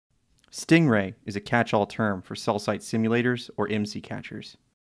Stingray is a catch-all term for cell site simulators or MC catchers.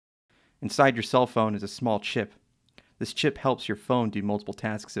 Inside your cell phone is a small chip. This chip helps your phone do multiple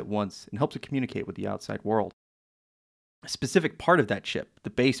tasks at once and helps it communicate with the outside world. A specific part of that chip, the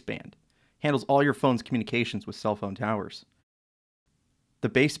baseband, handles all your phone's communications with cell phone towers. The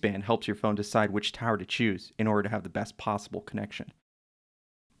baseband helps your phone decide which tower to choose in order to have the best possible connection.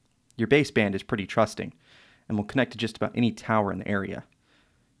 Your baseband is pretty trusting and will connect to just about any tower in the area.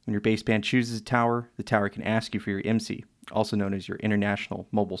 When your baseband chooses a tower, the tower can ask you for your IMSI, also known as your International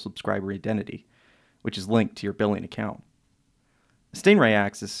Mobile Subscriber Identity, which is linked to your billing account. The Stingray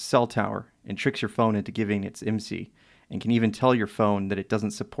acts as a cell tower and tricks your phone into giving its IMSI and can even tell your phone that it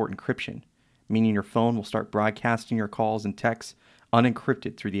doesn't support encryption, meaning your phone will start broadcasting your calls and texts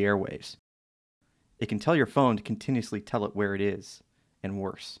unencrypted through the airwaves. It can tell your phone to continuously tell it where it is, and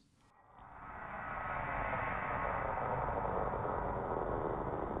worse.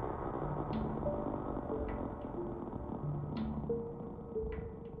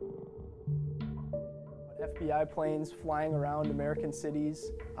 FBI planes flying around American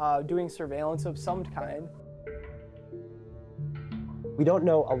cities, doing surveillance of some kind. We don't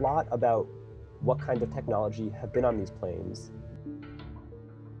know a lot about what kind of technology have been on these planes.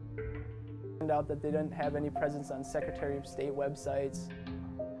 Turned out that they didn't have any presence on Secretary of State websites.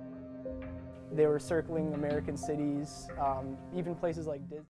 They were circling American cities, even places like Disney.